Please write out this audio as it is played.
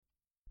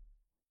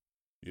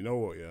You know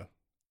what? Yeah,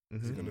 Mm-hmm.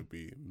 it's gonna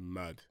be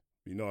mad.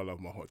 You know I love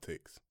my hot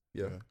takes.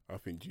 Yeah. I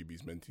think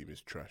GB's men team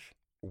is trash.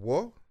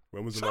 What?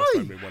 When was the last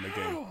time they won a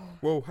game?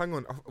 Whoa, hang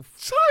on.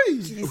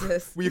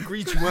 Jesus. We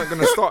agreed you weren't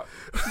gonna start.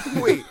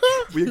 Wait,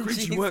 we agreed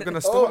you weren't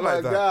gonna start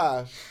like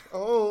that.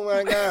 Oh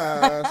my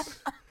gosh.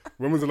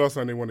 When was the last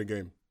time they won a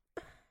game?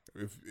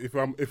 If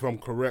I'm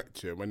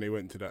correct, yeah, when they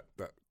went to that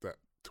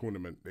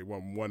tournament, they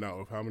won 1 out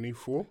of how many?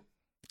 4?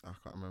 I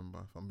can't remember.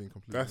 If I'm being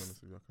completely That's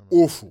honest with you, I can't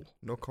remember. awful.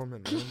 No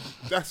comment. Man.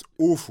 That's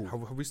awful.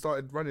 Have we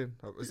started running?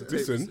 Is it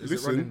Listen, tapes?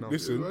 Is it running now?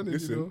 listen, running,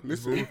 listen, you know?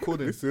 listen, We're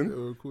recording. listen,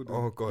 We're recording.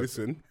 Oh god.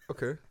 listen.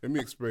 Okay. Let me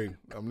explain.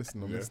 I'm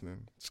listening. I'm Yeah.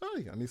 listening.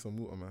 Shy, I need some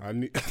water, man. I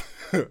need.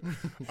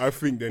 I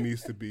think there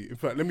needs to be. In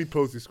fact, let me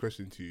pose this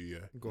question to you.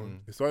 Yeah. Go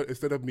on.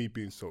 Instead of me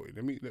being salty,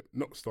 let me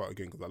not start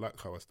again because I like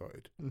how I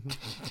started.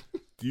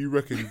 Do you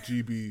reckon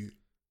GB,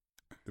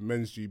 the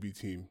men's GB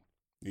team,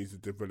 needs a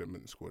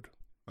development squad?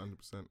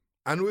 100%.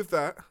 And with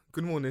that,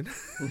 good morning,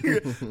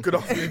 good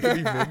afternoon, good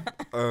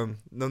evening.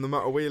 No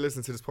matter where you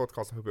listen to this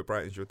podcast, I hope it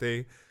brightens your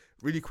day.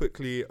 Really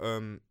quickly, if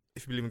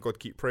you believe in God,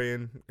 keep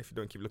praying. If you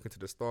don't, keep looking to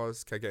the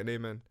stars. Can I get an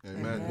amen?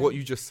 Amen. What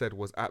you just said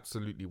was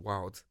absolutely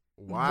wild.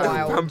 Wow.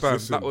 Wild. Bam, bam.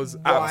 Listen, That was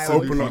wild.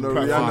 absolutely Open up No,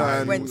 platforms. Rihanna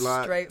and Went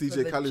like straight for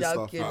DJ the Khaled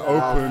stuff. jugular. Like,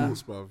 Open. of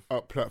course, bruv.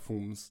 Up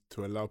platforms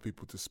to allow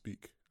people to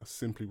speak. That's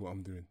simply what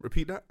I'm doing.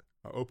 Repeat that.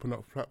 I open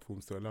up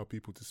platforms to allow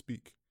people to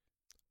speak.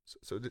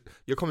 So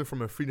you're coming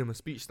from a freedom of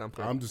speech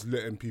standpoint. I'm just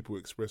letting people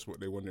express what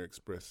they want to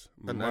express.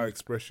 And- My and-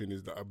 expression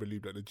is that I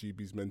believe that the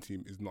GB's men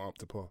team is not up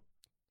to par.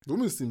 The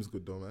women's team's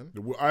good though, man.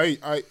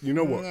 You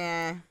know what?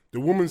 Yeah. The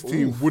women's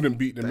team Oof, wouldn't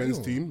beat the men's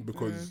damn. team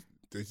because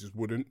they just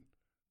wouldn't.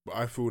 But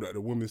I feel that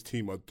the women's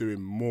team are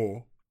doing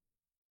more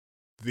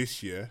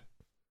this year.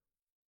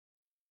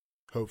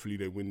 Hopefully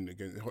they win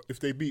again. If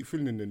they beat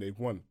Finland, then they've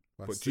won.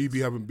 By But 6.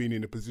 GB haven't been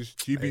in a position.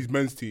 GB's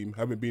men's team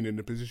haven't been in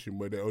a position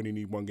where they only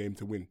need 1 game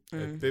to win.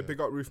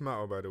 Big up Ruth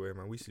Matter, by the way,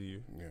 man. We see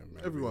you. Yeah,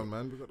 man. Everyone,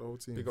 man. We got the whole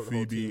team. Big up the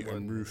whole Phoebe team,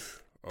 and man.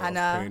 Ruth are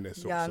Anna, playing their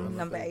socks young, off.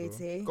 number Okay, bro.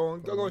 80.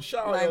 Go on,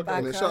 shout Line out. back.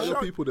 And then shout your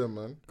Shout- people, then,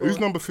 man. Who's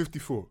number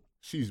 54?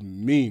 She's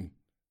mean.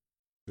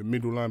 The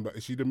middle linebacker.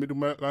 Is she the middle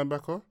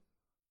linebacker?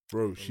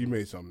 Bro, she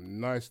made some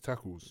nice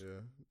tackles.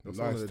 Yeah. That's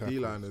Nice one of the tackles.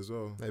 D-line as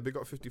well. Hey, big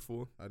up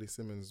 54. Adi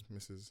Simmons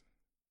misses.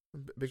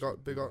 Big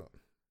up D-line.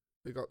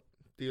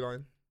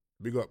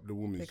 Big up the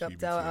women's Big up GB team.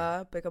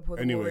 Delta. Big up all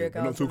the Anyway, Warrior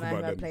we're not girls talking and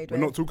about I them. played We're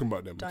with. not talking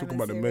about them. We're talking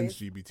Diamond about the men's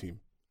Series. GB team.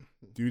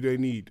 Do they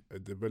need a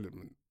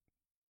development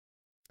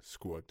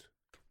squad?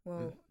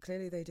 Well,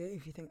 clearly they do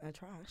if you think they're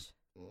trash.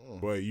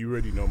 Boy, you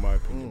already know my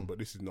opinion, but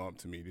this is not up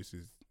to me.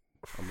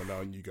 I'm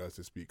allowing you guys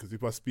to speak. Because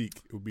if I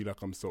speak, it will be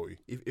like I'm salty.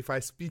 If I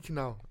speak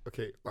now,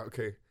 okay.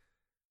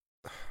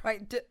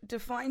 Right,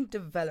 define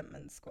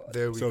development squad.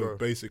 There we So go.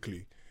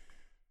 basically,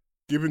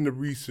 given the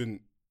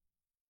recent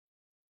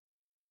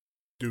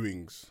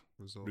doings,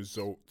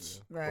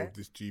 results Right. of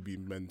this GB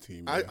men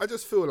team, I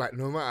just feel like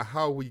no matter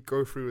how we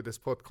go through with this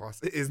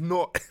podcast, it is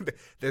not.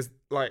 There's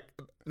like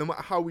no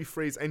matter how we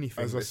phrase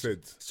anything, as I said,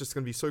 it's just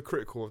gonna be so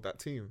critical of that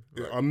team.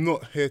 Like, I'm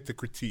not here to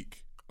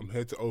critique. I'm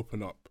here to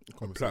open up a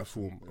Conversation,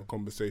 platform, yeah. a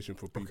conversation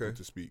for people Okay.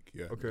 to speak.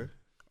 Yeah. okay.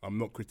 I'm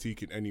not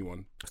critiquing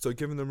anyone. So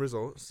given the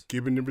results,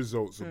 Given the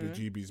results of the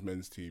GB's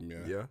men's team,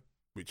 yeah.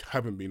 which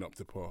haven't been up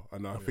to par,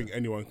 and I think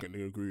anyone can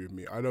agree with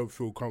me. I don't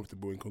feel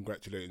comfortable in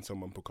congratulating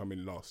someone for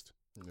coming last.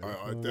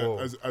 Whoa.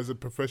 As a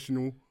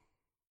professional,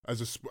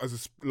 as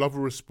a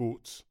lover of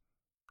sports,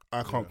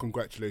 I can't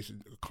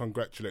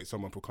congratulate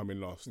someone for coming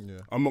last. Yeah.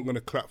 I'm not going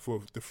to clap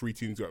for the 3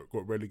 teams that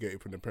got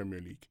relegated from the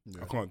Premier League.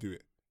 Yeah. I can't do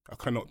it. I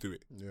cannot do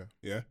it. Yeah.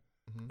 Yeah.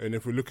 Mhm. And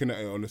if we're looking at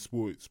it on a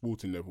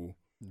sporting level,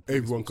 Pretty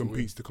everyone sport to win.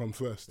 competes to come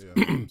first. Yeah,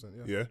 100%,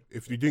 yeah. Yeah.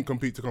 If you didn't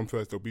compete to come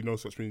first, there'll be no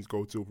such thing as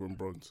gold, silver, and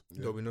bronze.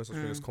 There'll be no such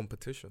thing as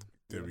competition.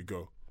 There Yeah. we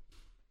go.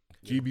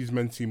 Yeah. GB's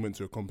men's team went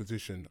to a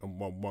competition and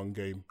won 1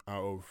 game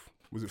out of,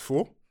 was it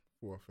 4?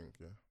 4, I think,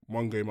 yeah.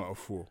 1 game out of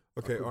 4.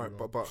 Okay, could all be right,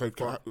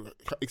 wrong.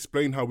 but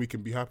Explain how we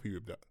can be happy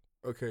with that.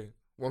 okay.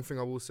 One thing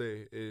I will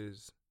say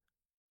is,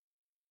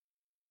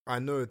 I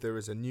know there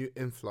is a new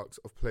influx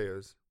of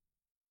players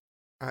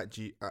at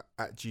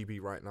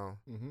GB right now.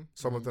 Mm-hmm.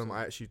 Some of them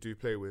I actually do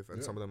play with, and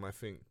Yeah. some of them I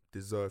think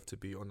deserve to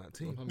be on that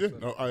team. 100%. Yeah,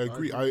 no, I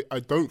agree. I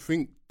don't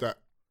think that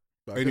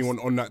But I anyone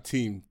on that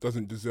team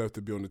doesn't deserve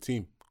to be on the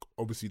team.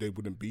 Obviously, they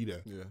wouldn't be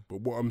there. guess- Yeah.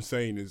 But what I'm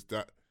saying is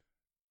that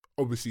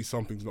obviously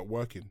something's not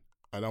working.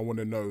 And I want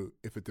to know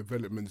if a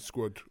development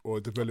squad or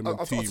a development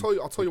I'll team. tell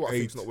you what I would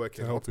think's aid not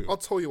working. to help it. I'll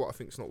tell you what I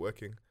think's not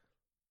working.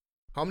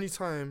 How many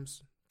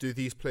times do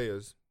these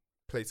players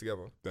play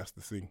together? That's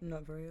the thing.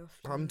 Not very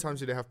often. How many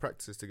times do they have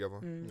practices together?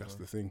 Mm. That's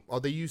the thing.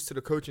 Are they used to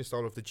the coaching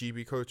style of the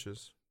GB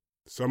coaches?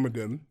 Some of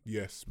them,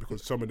 yes,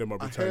 because some of them are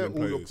I hear returning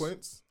all your players.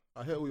 points.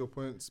 I hear all your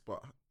points,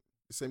 but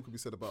the same could be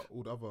said about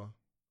all the other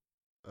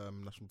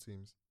national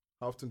teams.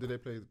 How often do they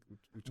play with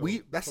each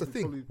other? That's the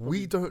thing. Probably-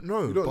 We don't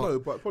know. We don't but know,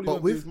 but probably but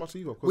don't with- do as much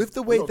either. 'cause With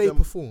the a way lot of they them-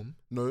 perform,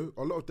 No,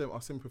 a lot of them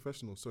are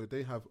semi-professional, so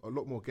they have a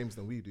lot more games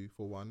than we do,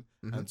 for one,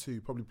 Mhm. and 2,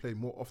 probably play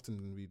more often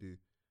than we do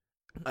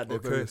at their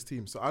Okay. various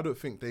teams. So I don't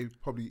think they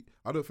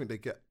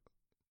get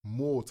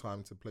more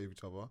time to play with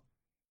each other.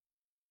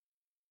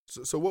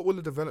 So what will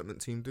a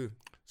development team do?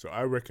 So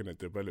I reckon a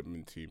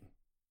development team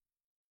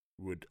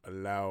would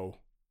allow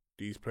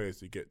these players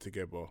to get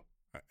together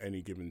at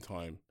any given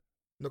time.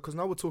 No, because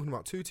now we're talking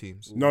about 2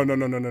 teams. No. talking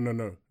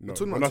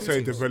When about I two say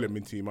a teams.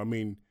 development team, I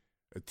mean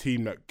a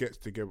team that gets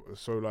together.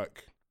 So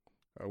like,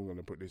 I'm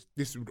gonna put this.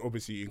 This would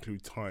obviously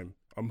include time.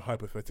 I'm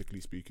hypothetically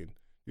speaking.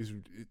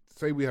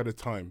 Say we had a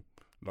time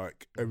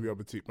like every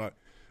other team. Like,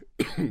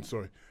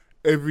 sorry,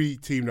 every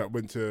team that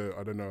went to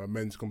I don't know a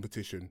men's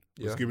competition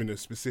was Yeah. given a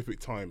specific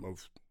time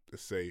of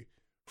let's say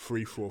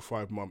 3, 4,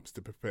 5 months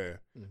to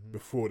prepare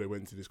before they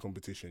went to this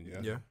competition.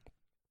 Yeah.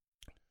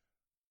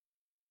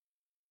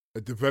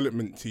 A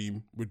development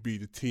team would be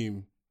the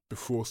team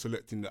before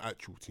selecting the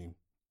actual team.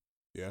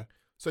 Yeah.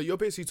 So you're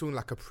basically talking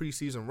like a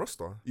pre-season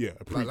roster. Yeah,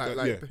 a pre- Like-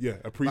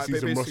 a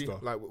preseason basically,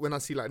 roster. Like when I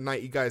see like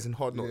 90 guys in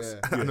Hard Knocks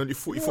Yeah. and only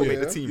 44 make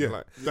the team, Yeah.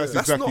 like That's Yeah.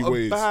 exactly not what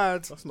it a is.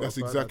 bad. That's not That's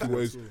a bad exactly idea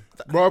what it at is.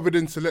 all. Rather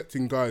than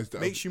selecting guys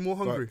that Makes you more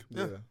hungry.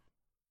 Yeah.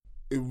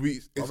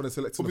 it's Rather than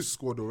selecting a obvious-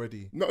 squad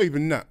already. not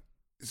even that.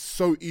 It's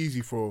so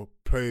easy for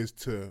players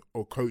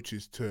or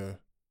coaches to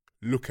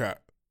look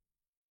at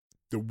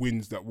the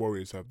wins that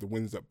Warriors have, the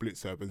wins that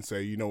Blitz have, and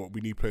say, you know what, we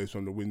need players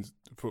from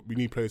we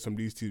need players from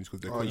these teams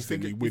because they're You think,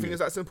 constantly you think winning. it's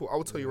that simple? I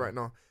will tell you right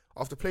now.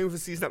 After playing with a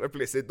season at the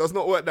Blitz, it does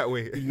not work that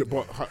way.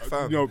 But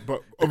Fam, but the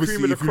obviously,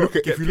 cream of the if you look crop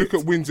at get if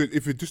picked. wins,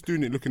 if you're just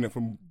doing it looking at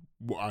from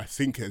what I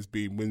think has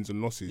been wins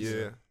and losses,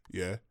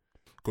 Yeah.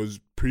 because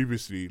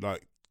previously,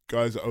 like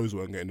guys at Oz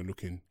weren't getting a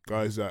look in,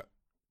 guys at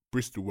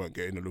Bristol weren't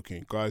getting a look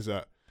in, guys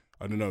at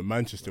I don't know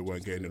Manchester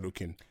weren't getting a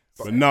look in.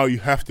 But now you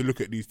have to look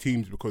at these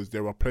teams because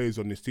there are players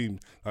on this team.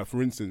 Like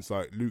for instance,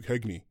 like Luke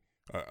Hegney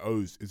at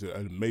Oz is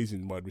an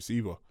amazing wide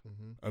receiver.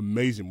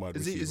 Amazing wide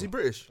Is receiver. he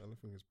British? I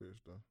don't think he's British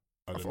though.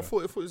 I I don't know.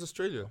 thought it was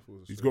Australia. I thought it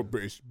was He's got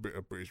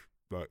Australian. British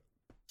like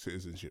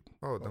citizenship.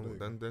 Oh, there you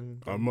then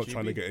I'm not GB.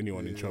 trying to get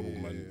anyone in Yeah, trouble,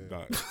 yeah, man. yeah.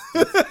 Like,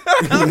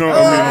 you know what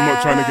I mean? I'm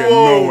not trying to get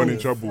no one in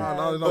trouble.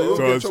 No, you'll So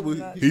get in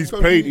it's-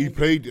 trouble.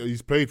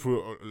 He's played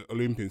for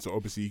Olympians, so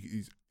obviously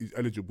he's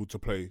eligible to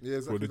play Yeah,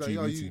 for exactly.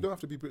 the Like, GB you team. don't have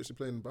to be British to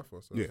play in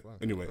Baffa. So Yeah. that's fine.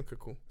 Anyway, Okay,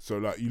 cool. so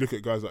like you look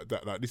at guys like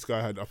that. Like this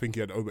guy I think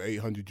he had over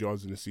 800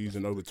 yards in the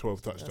season, over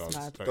 12 touchdowns.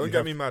 mad. Like, Don't you get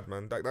have- me mad,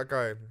 man. That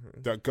guy,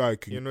 That guy he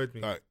can. annoyed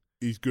me. Like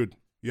he's good.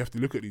 You have to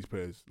look at these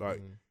players.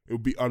 Like Mm. it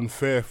would be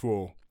unfair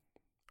for.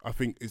 I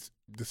think it's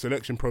the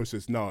selection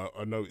process now.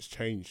 I know it's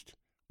changed,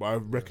 but I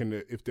reckon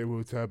that if they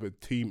were to have a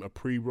team, a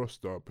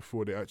pre-roster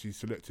before they actually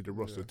selected the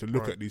roster, Yeah. to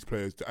look Right. at these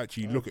players, to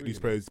actually I look at agree, these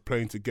man. players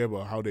playing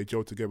together, how they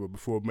gel together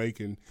before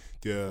making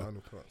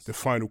Final cuts. the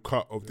final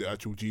cut of the Yeah.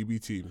 actual GB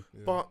team,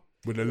 Yeah. But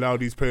would allow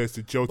these players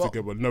to gel But-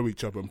 together, know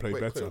each other, and play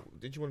wait, better. Chloe,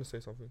 did you want to say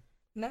something?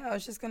 No, I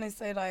was just gonna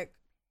say like,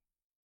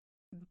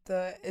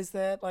 is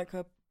there like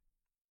a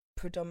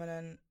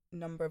predominant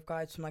number of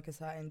guys from like a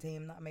certain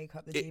team that make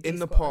up the GB In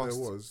the squad? past,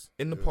 there was.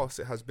 In the yeah. past,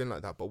 it has been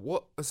like that. But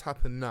what has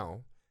happened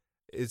now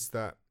is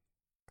that,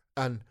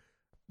 and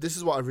this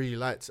is what I really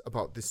liked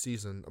about this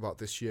season, about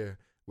this year,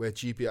 where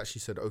GB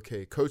actually said,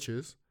 okay,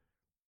 coaches,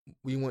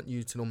 we want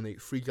you to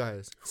nominate 3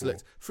 guys.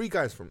 Select 3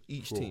 guys from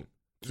each 4. team.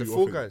 Is Two it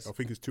 4 offense- guys? I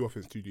think it's 2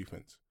 offense, 2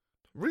 defense.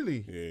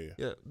 Really? Yeah.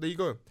 Yeah, there you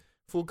go.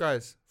 4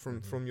 guys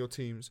Mhm. from your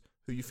teams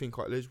who you think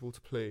are eligible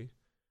to play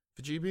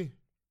for GB.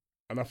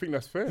 And I think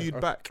that's fair. Who you'd I-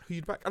 back?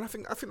 And I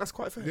think that's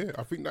quite fair. Yeah,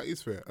 I think that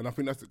is fair, and I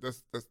think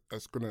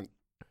that's gonna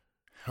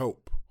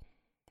help.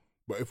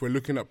 But if we're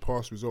looking at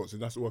past results,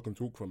 and that's all I can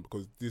talk from,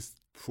 because this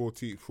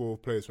 4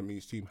 players from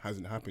each team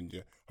hasn't happened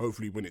yet.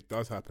 Hopefully, when it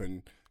does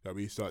happen, that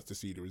we start to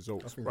see the I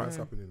results. think Right. that's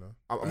happening now.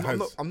 I'm It not,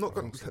 has. I'm not I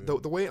going think so, the, yeah.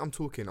 the way I'm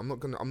talking, I'm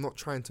not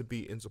trying to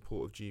be in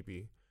support of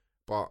GB,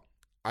 but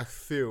I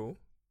feel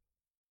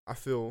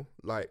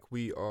like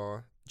we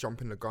are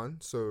jumping the gun.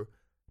 So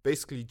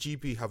basically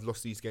GB have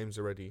lost these games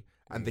already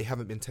and they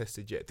haven't been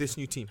tested yet. This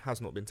new team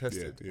has not been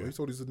tested. Yeah. Well, he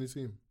told he's a new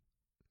team.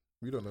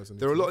 We don't know it's a new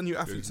There are a team. lot of new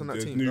athletes on that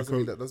there's team. new Doesn't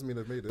mean coach- doesn't mean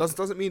they've made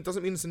it.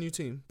 Doesn't mean it's a new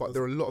team, but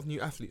there are a lot of new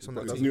athletes on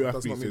that There's team. new Does not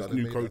athletes, mean there's that they've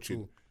new made it at coaching.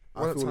 all.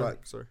 One I at a feel time,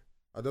 like sorry.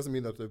 it doesn't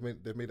mean that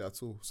they've made it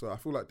at all. So I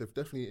feel like they've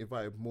definitely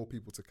invited more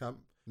people to camp,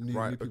 new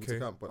people okay, to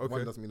camp, but okay.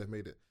 one doesn't mean they've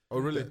made it. Oh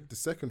really? The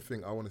second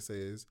thing I want to say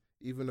is,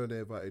 even though they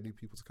invited new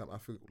people to camp, I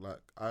feel like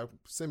I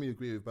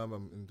semi-agree with Bam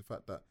Bam in the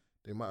fact that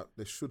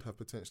they should have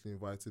potentially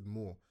invited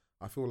more.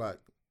 I feel like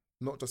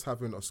not just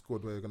having a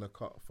squad where you're going to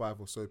cut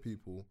 5 or so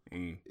people,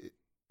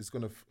 it's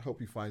going to help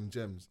you find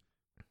gems.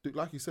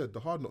 Like you said, the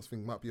Hard Knocks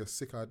thing might be a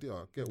sick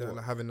idea. Get Yeah, what?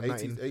 like having a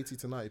 80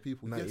 to 90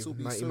 people. 90, Yes, it'll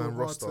be 90 so man hard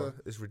roster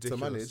is to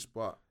ridiculous. manage,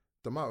 but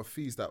the amount of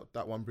fees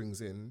that one brings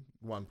in,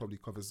 one probably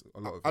covers a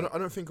lot of I it.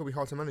 don't think it'll be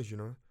hard to manage, you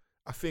know.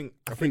 I think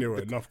there are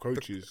the- enough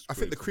coaches. I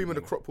think the cream of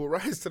the crop will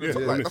rise to the Yeah,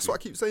 top. yeah, Like, that's honestly.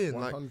 what I keep saying.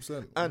 Like,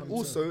 100%. and 100%.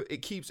 also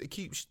it keeps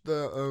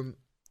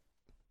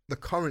the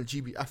current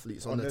GB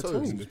athletes on, their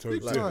toes. On their toes,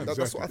 Big yeah, time. That's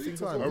what I exactly. think. Big as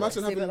time. well. Imagine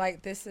See, having but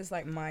like this is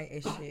like my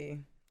issue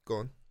Go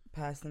on.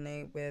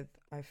 personally with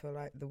I feel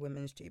like the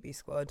women's GB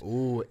squad.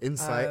 Oh,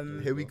 insight.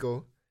 Um, Here we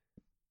go.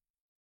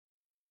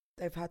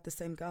 They've had the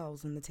same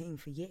girls in the team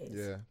for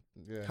years.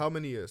 yeah. How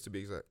many years to be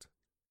exact?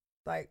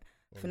 Like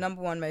For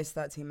number one, most of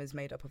that team is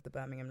made up of the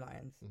Birmingham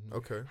Lions. Mhm.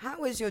 Okay.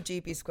 How is your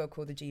GB squad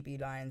called the GB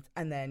Lions,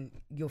 and then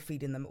you're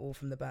feeding them all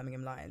from the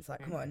Birmingham Lions?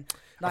 Like, come on.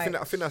 I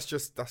Like, think that's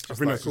just I think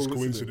like, that's just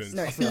coincidence.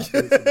 No, I it's think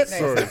not. that's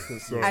coincidence. No,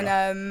 it's Sorry, not.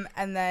 sorry.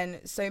 And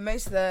then so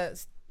most of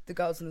the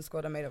girls in the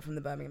squad are made up from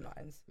the Birmingham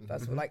Lions.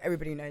 First of all, Mhm. like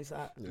everybody knows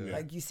that. Yeah.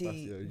 Like you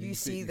see, That's- yeah, you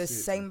see it, the to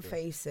same be fair.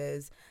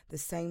 faces, the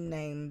same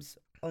names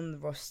on the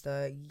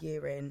roster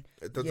year in.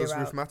 Does year Ruth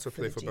out Matter for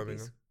play the for GBs.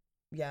 Birmingham?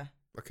 Yeah.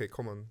 Okay,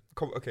 come on.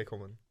 Okay,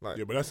 come on. Like,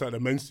 Yeah, but that's like the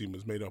men's team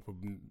was made up of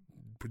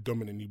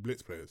predominantly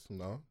blitz players.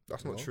 No,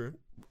 that's not no. true.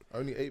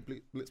 Only 8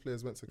 blitz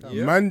players went to camp.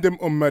 Yeah.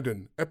 Mandem on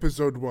Madden,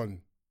 episode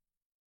 1,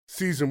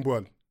 season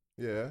 1.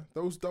 Yeah,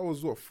 that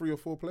was what 3 or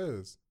 4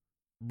 players.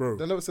 Bro,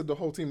 They never said the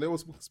whole team. They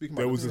was speaking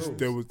about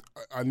there was.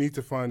 I need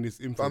to find this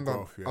Bam, bam.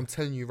 infograph. Yeah. I'm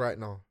telling you right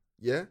now.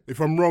 Yeah. If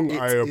I'm wrong, It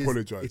I is-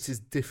 apologize. It is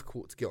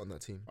difficult to get on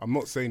that team, I'm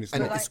not saying it's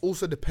and not. it's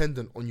also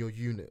dependent on your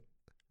unit,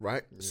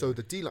 right? Yeah. So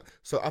the D line.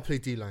 So I play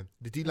D line.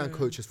 The D line Mm.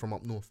 coach is from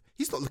up north.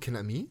 He's not looking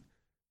at me.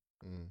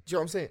 Mm. Do you know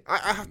what I'm saying?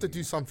 I have to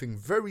do something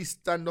very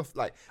standoff.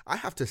 Like I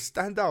have to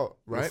stand out,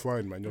 You're right?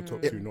 fine, man. You're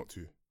top Mm. 2, not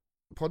 2.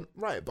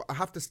 Right, but I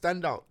have to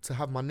stand out to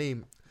have my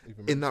name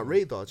Even in that mentioned.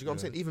 radar. Do you know what I'm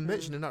Yeah. saying? Even Mm.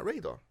 mentioning that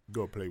radar. You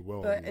gotta play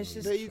well. But you it's know.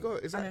 just- There you go. I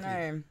Exactly.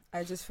 don't know.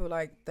 I just feel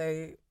like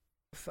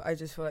I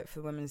just feel like for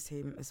the women's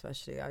team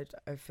especially, I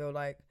feel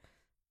like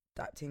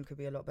that team could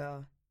be a lot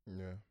better.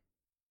 Yeah,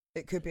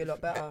 It could be a lot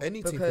better.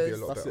 Any team could be a because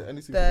lot that's better. it.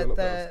 Any team could be a they're lot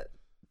better.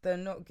 they're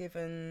not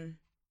giving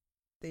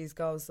these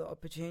girls the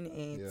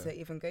opportunity Yeah. to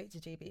even go to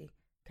GB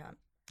camp.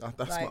 That's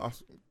like-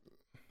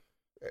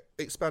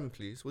 Expand,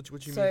 please. What do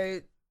you mean?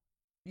 So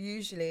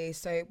usually,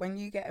 when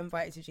you get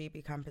invited to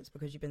GB camp, it's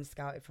because you've been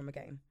scouted from a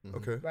game, Mhm.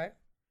 Okay. right?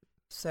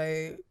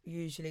 So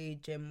usually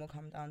Jim will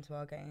come down to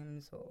our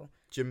games, or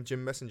Jim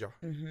Messenger.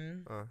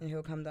 and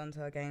he'll come down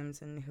to our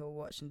games and he'll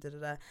watch and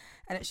da.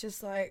 And it's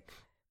just like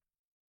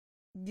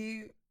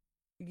you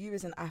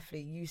as an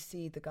athlete, you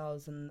see the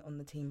girls on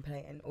the team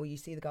playing, or you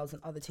see the girls on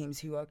other teams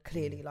who are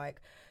clearly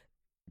like,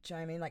 do you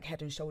know what I mean, like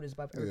head and shoulders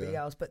above everybody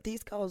Yeah. else. But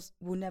these girls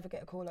will never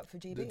get a call up for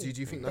GB. Do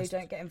you think they that's?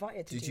 don't get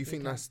invited to Do GB you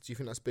think camp.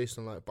 that's based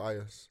on like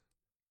bias?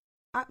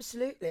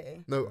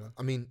 Absolutely. No, Yeah.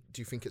 I mean,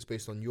 do you think it's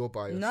based on your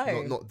bias?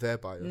 No. not their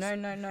bias. No.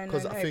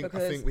 Because I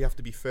think we have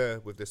to be fair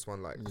with this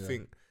one. Like Yeah.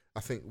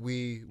 I think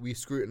we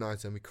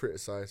scrutinize and we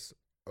criticize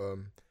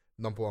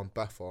number one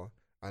Baffa,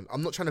 and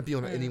I'm not trying to be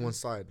on anyone's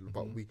side,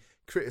 but Mhm. we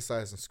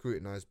criticize and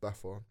scrutinize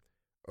Baffa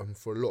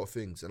for a lot of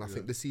things. And I Yeah.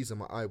 think this season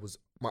my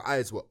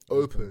eyes were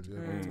open, Yeah.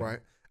 Mm. right?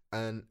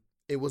 And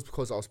it was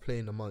because I was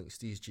playing amongst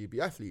these GB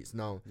athletes.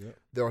 Now Yeah.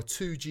 there are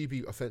 2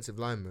 GB offensive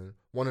linemen.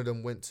 One of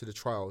them went to the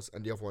trials,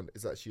 and the other one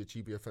is actually a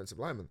GB offensive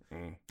lineman.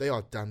 Mm. They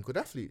are damn good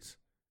athletes.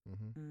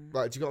 Mhm.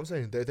 Like, do you get what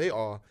I'm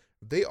saying?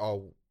 They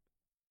are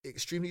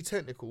extremely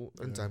technical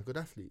and Yeah. damn good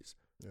athletes.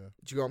 Yeah.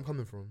 Do you get what I'm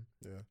coming from?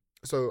 Yeah.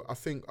 So I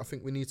think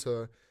we need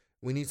to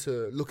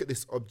look at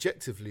this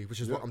objectively, which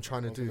is what Yeah, I'm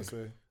trying to I was do.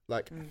 gonna say.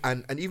 Like,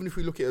 Mm. and even if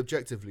we look at it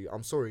objectively,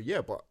 I'm sorry,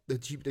 yeah, but the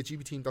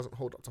GB team doesn't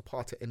hold up to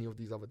par to any of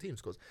these other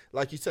teams because,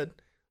 like you said,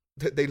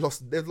 they've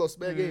lost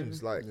their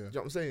games. Like, Yeah. do you know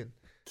what I'm saying?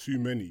 Too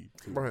many,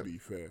 to Right. be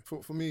fair.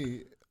 For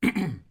me,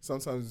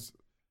 sometimes,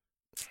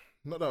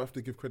 not that I have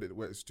to give credit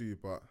where it's due,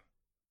 but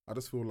I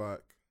just feel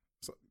like,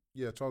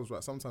 Charles was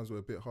right. Sometimes we're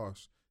a bit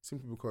harsh,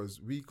 simply because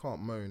we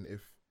can't moan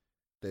if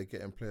they're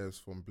getting players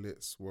from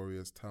Blitz,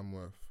 Warriors,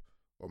 Tamworth,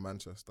 or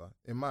Manchester.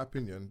 In my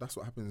opinion, that's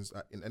what happens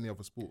in any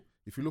other sport.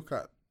 If you look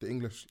at the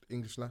English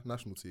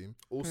national team,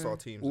 All-star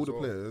teams. all as the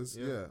well. players,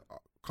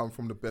 come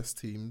from the best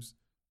teams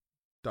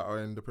that are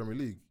in the Premier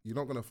League. You're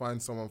not going to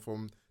find someone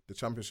from the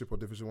Championship or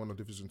Division 1 or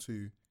Division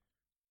 2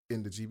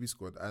 in the GB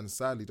squad. And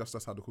sadly,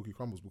 that's how the cookie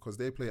crumbles, because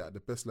they play at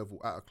the best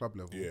level, at a club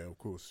level. Yeah, of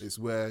course. It's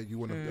where you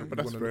want to But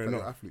that's look fair at your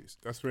enough. athletes.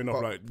 That's fair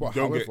enough. Like, But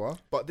you don't get. however,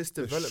 But this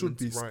there development,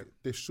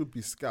 should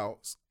be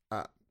scouts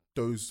at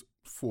those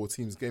 4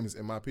 teams' games,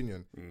 in my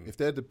opinion. Mm. If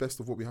they're the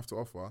best of what we have to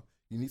offer,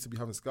 you need to be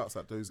having scouts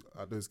at those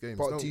games.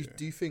 But No,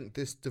 do you think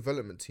this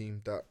development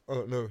team that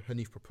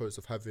Hanif proposed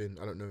of having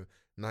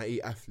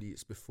 90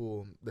 athletes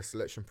before the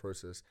selection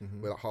process, Mhm.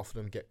 where like half of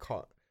them get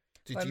cut?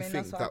 Do I you mean, think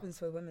that's what that happens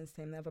for the women's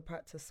team. They have a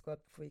practice squad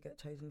before you get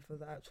chosen for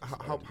the actual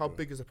squad. how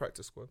big is a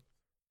practice squad?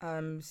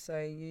 So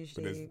But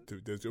usually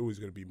there's always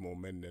going to be more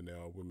men than there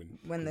are women.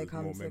 when they There's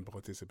come more to men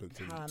participants.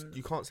 camp,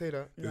 You can't say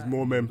that. There's no.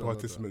 more men Don't know that.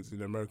 participants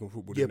in American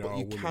football Yeah, than there but are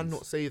you women's.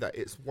 cannot say that.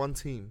 It's one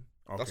team.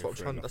 That's Okay, what I'm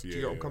fair trying. enough. Do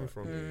you know where I'm coming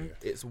from? Mm.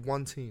 It's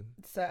one team.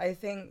 So I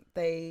think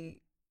they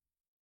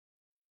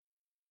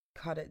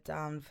cut it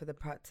down for the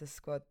practice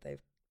squad.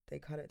 They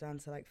cut it down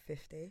to like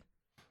 50.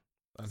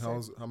 And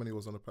So- how many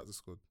was on the practice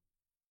squad?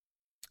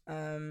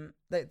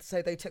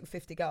 So they took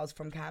 50 girls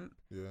from camp,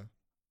 Yeah,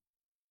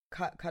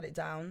 cut it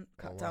down,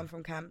 Oh, wow. down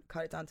from camp,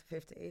 cut it down to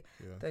 50.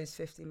 yeah. Those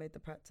 50 made the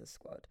practice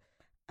squad,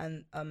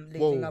 and leading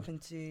Whoa. up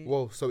into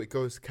Whoa, so it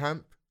goes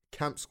camp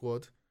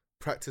squad,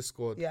 practice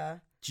squad, yeah.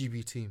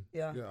 GB team.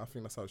 Yeah. Yeah, I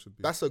think that's how it should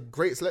be. That's a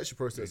great selection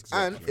process,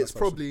 Exactly. and That's it's how it should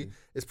probably be.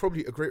 it's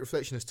probably a great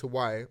reflection as to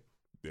why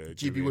Yeah,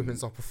 GB doing-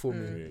 women's are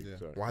performing, Yeah, Mm. Yeah.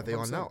 exactly. why they are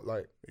 100%. now.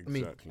 Like, I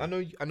mean, Exactly.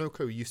 I know,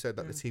 Chloe, you said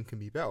that the Mm. team can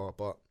be better,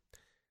 but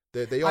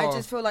They are. I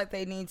just feel like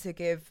they need to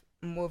give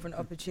more of an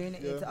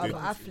opportunity to other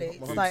athletes,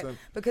 100%. like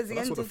because at the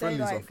That's end what the of the day,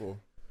 friendlies are like for,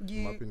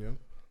 in my opinion.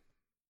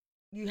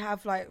 you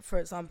have like, for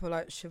example,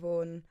 like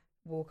Siobhan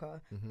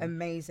Walker,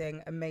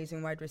 Mhm.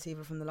 amazing wide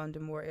receiver from the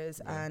London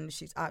Warriors, Yeah. and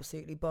she's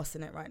absolutely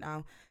bossing it right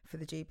now for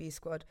the GB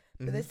squad.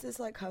 But Mhm. this is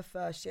like her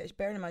first year.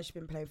 Bearing in mind she's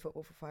been playing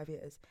football for 5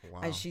 years,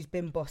 Wow. and she's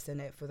been bossing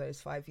it for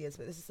those 5 years.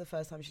 But this is the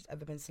first time she's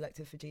ever been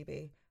selected for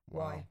GB.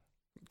 Why?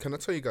 Can I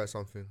tell you guys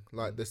something?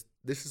 Like this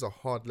is a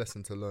hard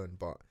lesson to learn,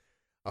 but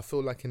I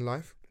feel like in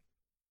life,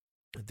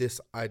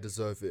 this I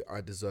deserve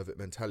it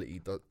mentality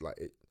does like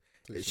it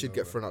should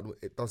get thrown out.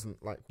 It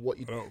doesn't like what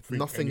you. I don't think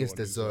Nothing is anyone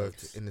deserved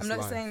deserves- in this I'm not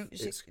life. saying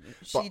It's-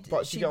 she you get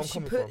where I'm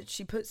coming from.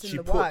 she puts in She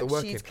the put work. the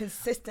work She's in.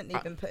 consistently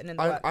been putting in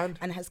the I- work and-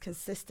 and has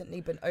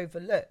consistently been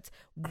overlooked.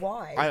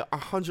 Why? I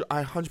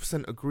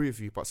 100% agree with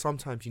you, but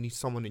sometimes you need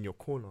someone in your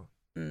corner.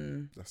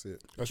 That's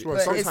it. That's But right.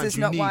 is Sometimes this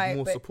you not need why-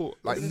 more but support.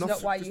 Like this is nothing-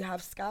 not why you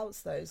have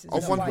scouts, though. This is Oh,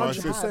 not why you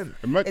 100%.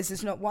 have. Is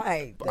this not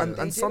why?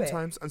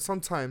 And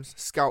sometimes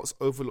scouts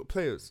overlook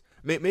players.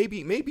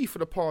 Maybe for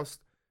the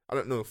past, I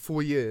don't know,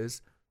 4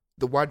 years,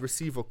 the wide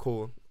receiver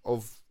core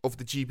of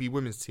the GB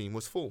women's team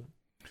was full.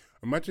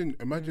 Imagine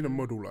a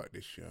model like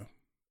this, yeah.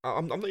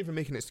 I'm not even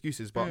making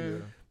excuses, but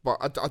Mm. but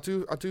I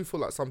do feel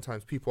like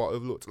sometimes people are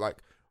overlooked.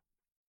 Like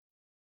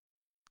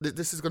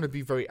this is gonna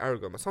be very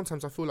arrogant, but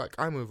sometimes I feel like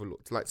I'm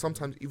overlooked. Like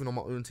sometimes even on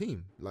my own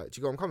team. Like, do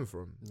you get where I'm coming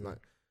from? Yeah.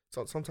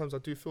 Like sometimes I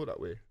do feel that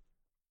way.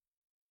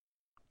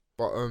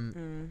 But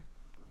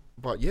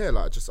But yeah,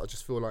 like I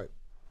just feel like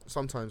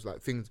sometimes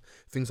like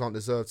things aren't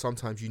deserved.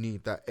 Sometimes you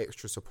need that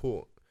extra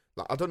support.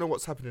 Like I don't know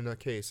what's happened in her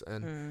case,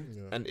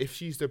 and if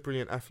she's the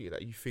brilliant athlete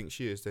that you think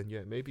she is, then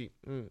yeah, maybe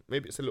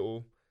it's a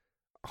little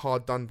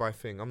hard done by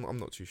thing. I'm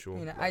not too sure.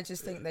 You know, I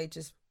just think they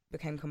just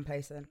became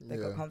complacent. They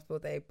got Yeah. comfortable.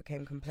 They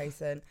became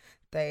complacent.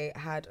 They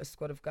had a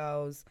squad of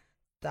girls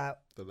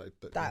that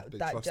That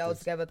gelled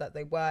together, that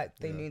they worked.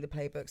 They Yeah. knew the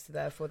playbooks. So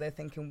therefore, they're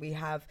thinking we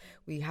have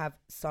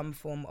some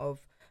form of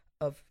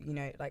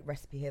like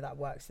recipe here that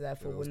works. So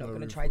therefore, Yeah, we're there's not no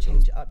going to room try for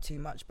change it up too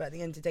much. But at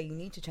the end of the day, you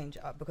need to change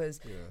it up because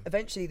Yeah.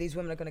 eventually these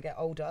women are going to get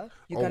older.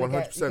 You're Oh, going to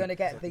 100%.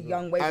 get the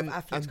young wave And- of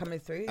athletes and- coming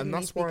through and who need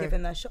that's to be why-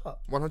 given their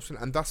shot. 100%,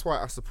 and that's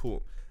why I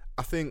support.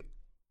 I think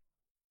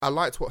I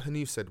liked what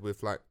Hanif said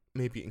with like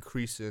maybe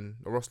increasing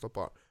the roster,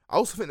 but I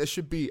also think there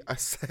should be a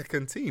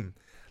second team,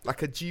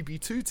 like a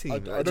GB2 team. I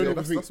Like, don't do you even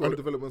know- think- That's what the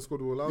development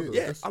squad will allow. Yeah, though.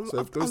 yeah, So I if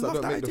love those that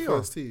don't that make the idea.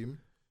 first team,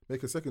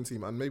 make a second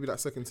team, and maybe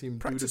that second team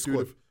Practice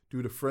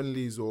do the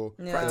friendlies or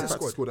Yeah. Practice practice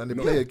squad. squad, and they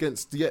No. play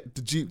against the G because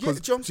do you know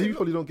what I'm saying? GB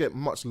probably don't get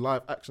much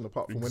live action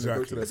apart from when they go to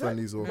Exactly. their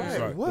friendlies or Right,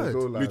 Right. word. they go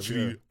live,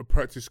 Literally a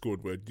practice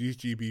squad where these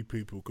GB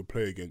people could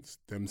play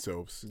against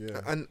themselves. yeah.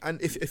 And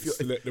if you're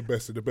Select the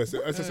best of the best.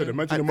 As I said,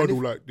 imagine And a model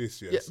if- like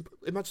this, yes.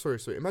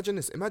 imagine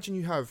this. Imagine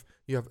you have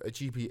a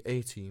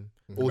GB team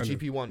or And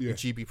GB1 yeah. and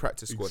GB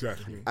practice squad,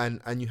 Exactly.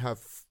 and you have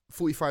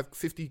 45,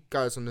 50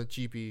 guys on the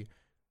GB.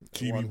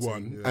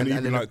 GB1 yeah. and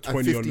even then like and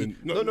 20 on 50,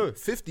 the no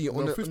 50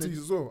 on the 50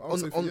 as well. I would on,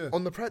 say on, yeah.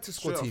 on the practice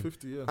squad Straight up team,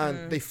 50, yeah.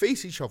 and they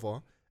face each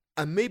other,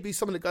 and maybe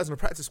some of the guys in the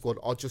practice squad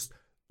are just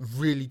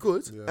really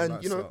good, Yeah, and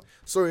lights you know, out.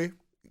 sorry,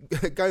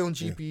 guy on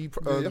GB,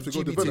 Yeah, you have to go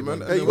GB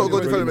development, team, and you then got to go when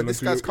you're development. development This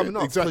to guy's it, coming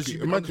up exactly. because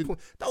you've been Imagine-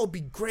 that would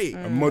be great.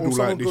 a Or model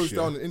someone like goes this,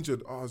 down yeah. and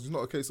injured. It's not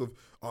a case of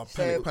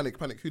So- panic.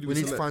 Who do We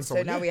need to select? find So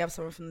someone. now yeah. we have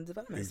someone from the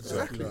development squad.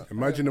 Exactly. Yeah.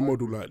 Imagine a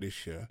model like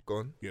this, yeah. Go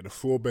on. Yeah, the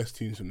 4 best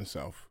teams from the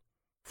south,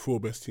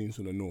 4 best teams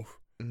from the north.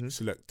 Mm-hmm.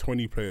 Select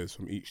 20 players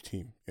from each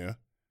team, yeah.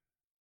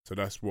 So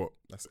that's what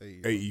That's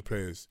 80. 80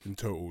 players in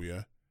total,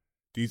 yeah.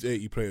 These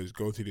 80 players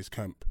go to this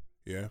camp,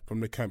 yeah. From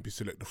the camp, you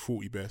select the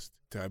 40 best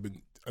to have,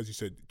 as you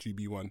said,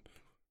 GB1,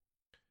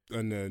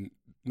 and then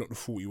not the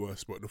 40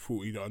 worst, but the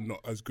 40 that are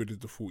not as good as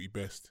the 40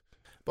 best.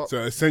 But So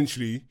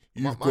essentially,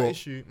 you've my got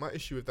issue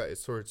with that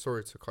is sorry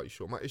to cut you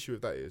short. My issue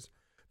with that is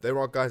there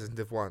are guys in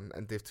Div 1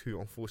 and Div 2,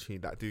 unfortunately,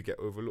 that do get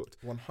overlooked.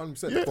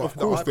 100%. Yeah, But of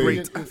course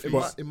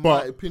they- in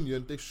my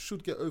opinion, they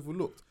should get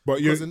overlooked. But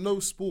Because you in no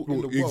sport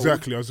in the world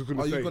exactly. I was going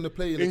are to you say going to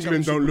play in a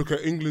England don't championship look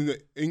at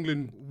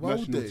England Why would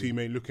national they? team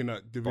ain't looking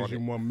at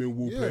Division 1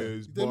 Millwall Yeah,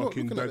 players they're not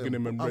barking, looking at dagging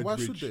them, and And why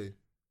should Redbridge.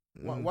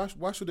 they?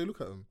 Why should they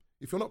look at them?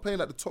 If you're not playing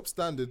at the top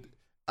standard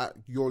at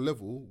your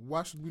level,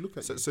 why should we look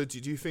at you? So do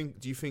you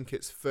think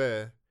it's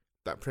fair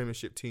that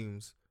Premiership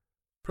teams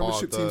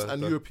Premiership are teams the-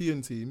 and the-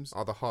 European teams,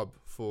 are the hub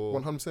for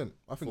 100%.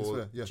 I think it's for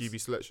fair. Yes.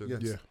 GB selection?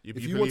 Yes. Yeah. You If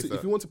believe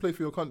you want to play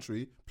for your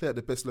country, play at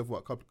the best level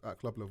at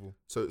club level.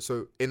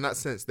 So in that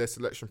sense, their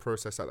selection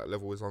process at that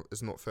level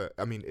is not fair.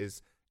 I mean,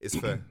 is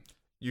fair.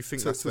 You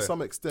think To that's fair?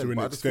 some extent, To an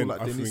but I just feel extent,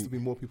 like I there needs to think- be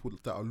more people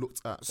that are looked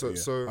at. So Yeah.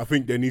 so I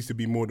think there needs to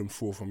be more than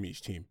 4 from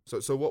each team.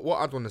 So what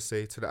I'd want to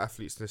say to the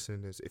athletes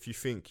listening is, if you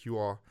think you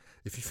are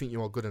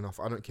good enough,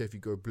 I don't care if you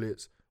go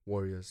Blitz,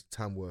 Warriors,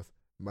 Tamworth,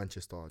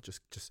 Manchester,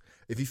 just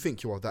if you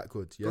think you are that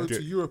good, yeah, Go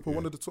to Europe or Yeah.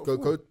 one of the top go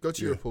four.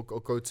 to Yeah. Europe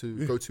or go to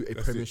Yeah. a That's it.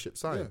 Premiership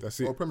side. Yeah. That's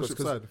it. Or Premiership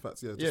 'Cause- side, in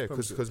fact, yeah. Yeah,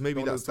 because maybe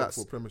One of that's the top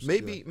four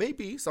Premiership,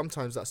 maybe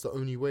sometimes that's the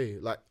only way.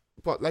 Like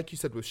but like you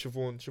said with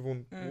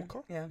Siobhan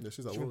Walker. Yeah. Yeah,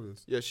 she's at Sure.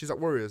 Warriors. Yeah, she's at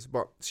Warriors,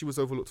 but she was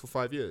overlooked for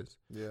 5 years.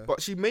 Yeah,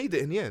 But she made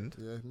it in the end.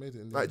 yeah, made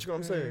it. In the Like, end. do you know what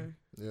I'm saying?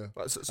 Yeah,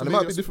 Like, so and it maybe might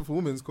be that's- different for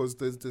women's because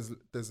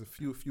there's a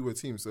fewer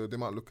teams, so they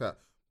might look at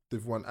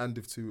Div 1 and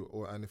Div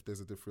 2, and if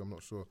there's a Div 3, I'm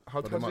not sure.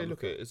 How But do they might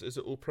look at it? Is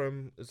it all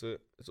Prem? Is it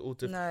all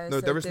Div? No, No,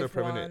 so there is no Div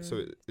Prem in it. 1,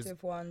 So is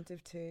Div 1,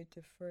 Div 2,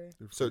 Div 3.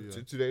 Div so 3,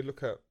 yeah. do they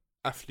look at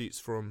athletes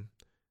from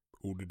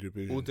All the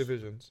divisions. all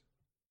divisions?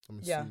 I'm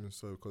Yeah. assuming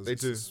so because They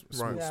do,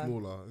 right. Yeah.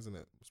 smaller, isn't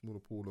it? Smaller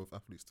pool of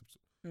athletes to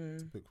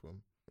Mm. pick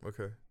from.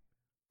 Okay.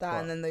 That,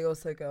 But- and then they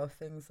also go off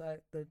things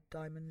like the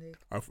Diamond League.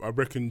 I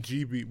reckon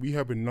GB. We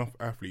have enough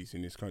athletes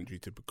in this country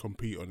to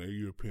compete on a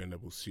European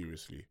level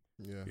seriously.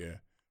 Yeah, Yeah,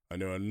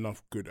 and there are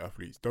enough good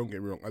athletes. Don't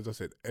get me wrong. As I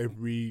said,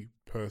 every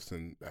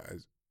person that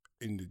is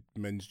in the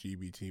men's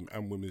GB team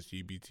and women's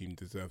GB team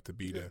deserve to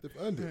be Yeah, there. they've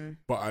earned it. Mm.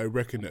 But I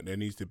reckon that there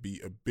needs to be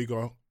a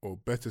bigger or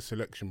better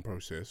selection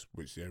process,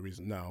 which there is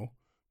now,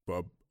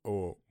 but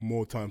or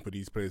more time for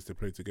these players to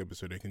play together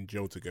so they can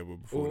gel together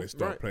before Or- they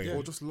start right, playing. yeah.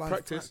 Or just live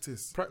Practice.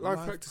 practice,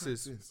 Live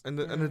practices practice. and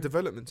a Mm.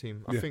 development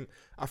team. Yeah.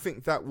 I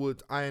think that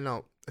would iron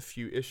out a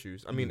few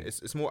issues. I mean, Mm.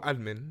 it's more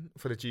admin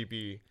for the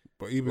GB.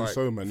 But even like,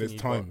 so, man, there's thingy,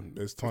 time.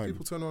 There's If time.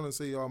 people turn on and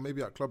say, "Oh,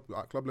 maybe at club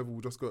level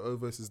we'll just go O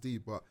versus D,"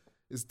 but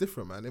it's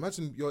different, man.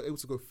 Imagine you're able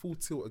to go full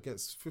tilt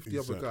against 50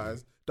 Exactly. other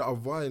guys that are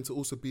vying to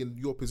also be in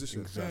your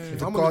position. Exactly. Mm. If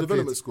The I'm on guard the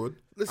development did. squad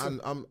Listen,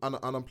 and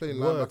I'm playing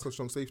Word. linebacker,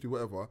 strong safety,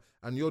 whatever,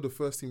 and you're the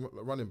first team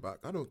running back,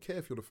 I don't care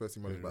if you're the first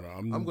team running back. Yeah,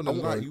 I'm gonna I'm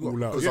light going you up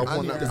all out. because Yeah, I I need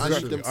want them- that I need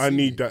position. them to I see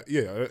need me. that.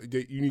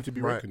 Yeah, you need to be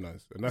Right.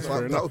 recognised, and that's Yeah. fair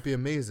that enough. would be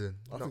amazing.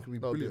 I think it'd be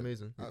that would be brilliant.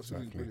 amazing.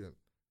 Absolutely Exactly. brilliant.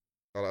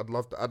 I'd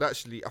love that.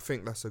 I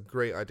think that's a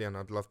great idea, and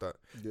I'd love that.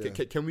 Yeah.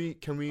 Can we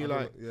I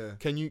like? don't know,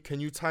 yeah. Can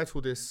you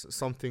title this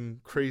something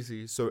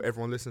crazy so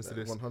everyone listens to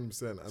this?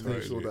 100%, and Totally.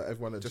 make sure that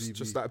everyone at Just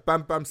GB like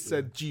Bam Bam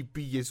said,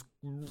 GB is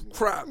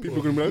crap. People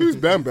are going to be like, who's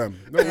Bam Bam?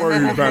 Don't worry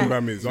who Bam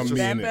Bam is. I'm Just- me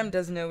Bam in Bam it.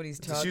 doesn't know what he's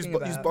Just talking use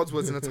about.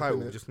 buzzwords in the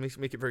title. Just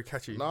make it very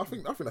catchy. No, I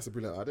think that's a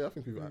brilliant idea. I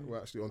think we're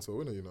actually onto a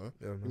winner. You know,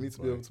 Yeah, we man. need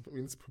to be able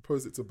to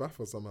propose it to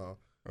BAFA somehow.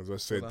 As I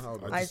said, Don't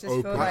know how, I just just feel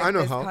open. like I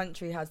know this how.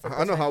 country has the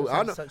I know how. potential to I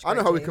have know. such I know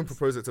great how we can teams.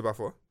 propose it to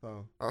Baffa.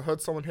 Oh, I heard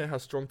someone here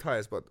has strong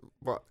ties, but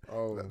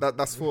oh.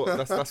 that's for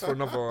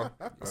another.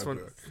 That's for,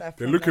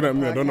 They're looking at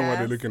me. I don't know why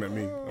they're Podcast. looking at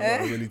me. I don't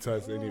have any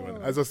ties to anyone.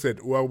 As I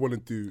said, all I want to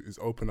do is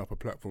open up a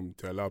platform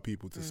to allow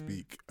people to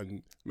speak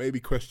and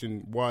maybe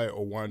question why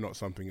or why not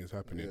something is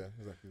happening. Yeah,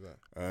 exactly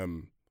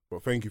that.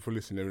 But thank you for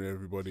listening,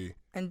 everybody.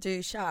 And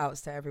do shout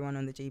outs to everyone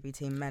on the GB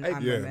team, men Hey,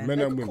 and Yeah, women. men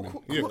Hey, and call- women.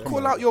 call- Yeah, call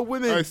come out on. your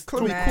women. Guys,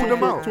 Chloe, talk- call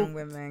them out. and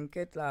women,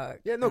 good luck.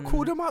 Yeah, no,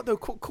 call Mm. them out though.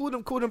 Call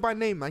them by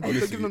name, man. Give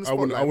Honestly, them the I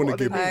wanna- spotlight. I wanna What are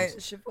give their them-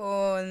 names?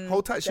 Siobhan,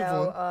 Hold tight,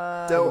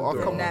 Siobhan. Delta, Delta,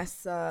 come on.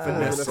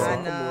 Vanessa.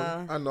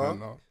 Anna,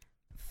 Anna.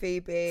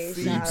 Phoebe,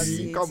 Phoebe, shout out to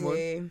you come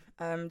on.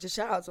 two. Just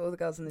shout out to all the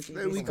girls in the GB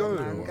There we squad, go.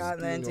 man. Go out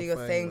there and do Doing your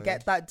your thing. thing,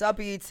 Get man. that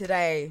W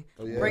today.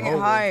 Oh, yeah. Bring it Oh,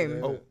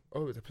 home. yeah.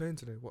 Oh, they're playing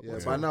today. What? Yeah,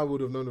 what's by that? now we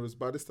would have known the results.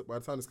 By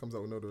the time this comes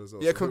out, we know the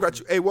results. Yeah, So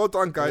congrats. Hey, well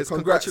done, hopefully- guys. Yeah,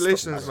 congrats.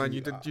 Congratulations, man. Actually,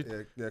 You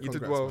did. yeah, you did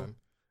congrats, well. man.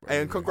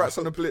 Hey, and congrats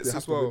on the blitz They have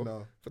as to win well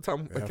now. for time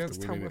They have to against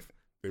win it. Tamworth.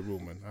 They will,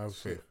 man. I have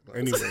faith. Shit.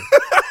 Anyway,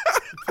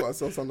 Put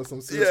ourselves under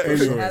some serious Yeah.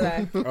 pressure.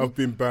 Anyway. Hello. I've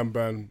been Bam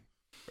Bam.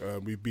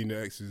 We've been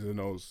the X's and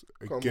O's.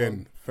 Come Again,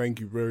 on. thank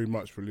you very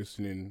much for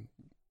listening.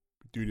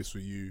 Do this for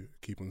you.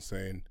 Keep on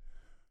saying.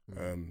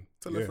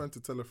 Tell Yeah. a friend to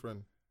tell a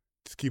friend.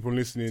 Just keep on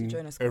listening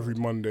join us, every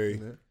squad. Monday.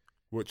 innit?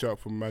 Watch out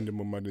for Mandem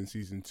on Madden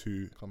season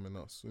 2. Coming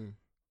out soon.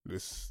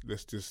 Let's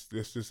just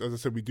as I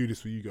said, we do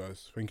this for you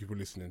guys. Thank you for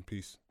listening.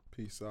 Peace.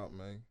 Peace out,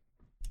 man.